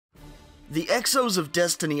The Exos of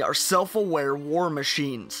Destiny are self-aware war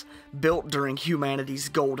machines, built during humanity's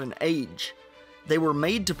golden age. They were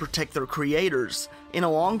made to protect their creators in a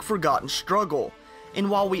long-forgotten struggle, and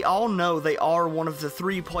while we all know they are one of the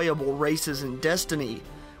 3 playable races in Destiny,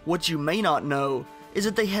 what you may not know is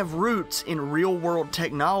that they have roots in real-world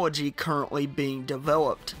technology currently being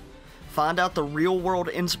developed. Find out the real-world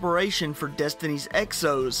inspiration for Destiny's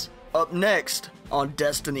Exos up next on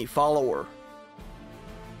DestinyFollower.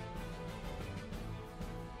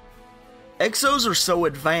 Exos are so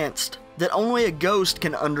advanced that only a ghost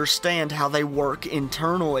can understand how they work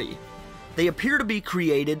internally. They appear to be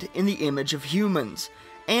created in the image of humans,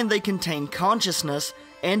 and they contain consciousness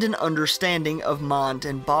and an understanding of mind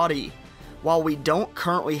and body. While we don't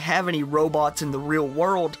currently have any robots in the real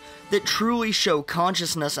world that truly show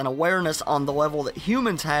consciousness and awareness on the level that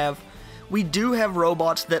humans have, we do have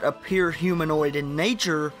robots that appear humanoid in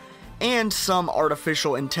nature, and some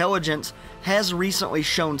artificial intelligence has recently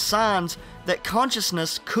shown signs that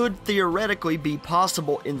consciousness could theoretically be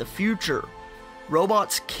possible in the future.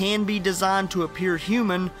 Robots can be designed to appear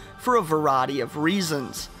human for a variety of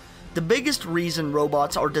reasons. The biggest reason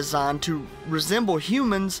robots are designed to resemble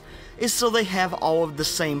humans is so they have all of the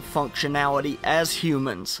same functionality as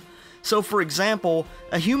humans. So for example,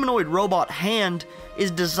 a humanoid robot hand is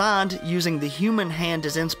designed using the human hand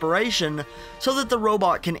as inspiration so that the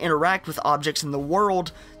robot can interact with objects in the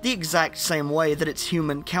world the exact same way that its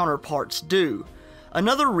human counterparts do.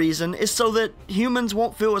 Another reason is so that humans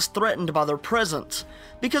won't feel as threatened by their presence,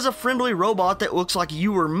 because a friendly robot that looks like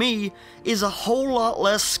you or me is a whole lot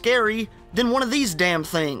less scary than one of these damn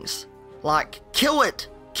things. Like, kill it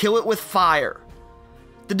with fire.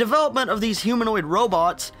 The development of these humanoid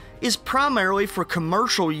robots is primarily for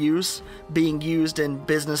commercial use, being used in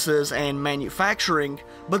businesses and manufacturing,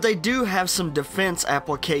 but they do have some defense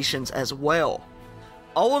applications as well.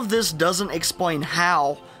 All of this doesn't explain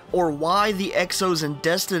how or why the Exos in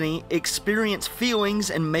Destiny experience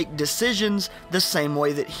feelings and make decisions the same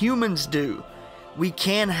way that humans do. We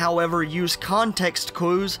can, however, use context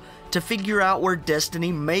clues to figure out where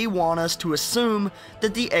Destiny may want us to assume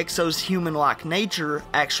that the Exos' human-like nature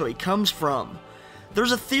actually comes from.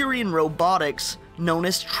 There's a theory in robotics known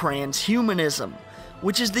as transhumanism,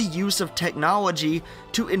 which is the use of technology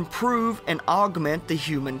to improve and augment the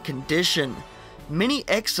human condition. Many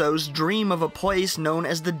Exos dream of a place known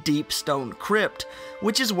as the Deep Stone Crypt,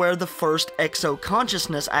 which is where the first Exo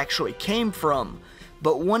consciousness actually came from.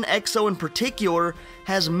 But one Exo in particular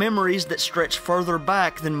has memories that stretch further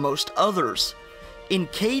back than most others. In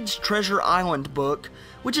Cade's Treasure Island book,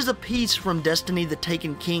 which is a piece from Destiny the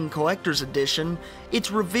Taken King Collector's Edition,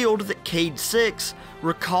 it's revealed that Cade 6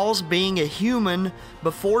 recalls being a human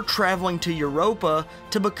before traveling to Europa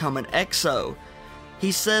to become an Exo.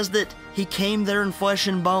 He says that he came there in flesh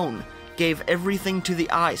and bone, gave everything to the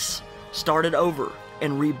ice, started over,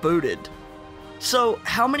 and rebooted. So,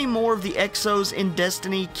 how many more of the Exos in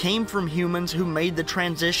Destiny came from humans who made the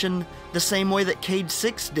transition the same way that Cade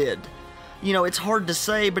 6 did? You know, it's hard to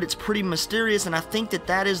say, but it's pretty mysterious, and I think that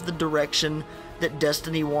that is the direction that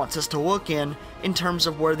Destiny wants us to look in terms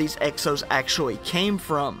of where these Exos actually came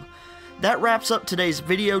from. That wraps up today's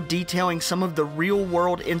video detailing some of the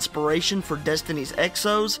real-world inspiration for Destiny's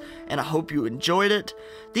Exos, and I hope you enjoyed it.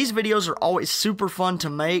 These videos are always super fun to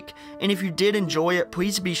make, and if you did enjoy it,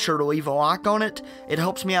 please be sure to leave a like on it. It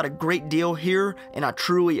helps me out a great deal here, and I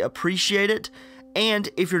truly appreciate it. And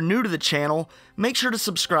if you're new to the channel, make sure to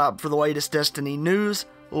subscribe for the latest Destiny news,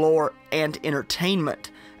 lore, and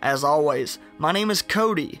entertainment. As always, my name is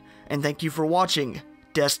Cody, and thank you for watching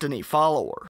DestinyFollower.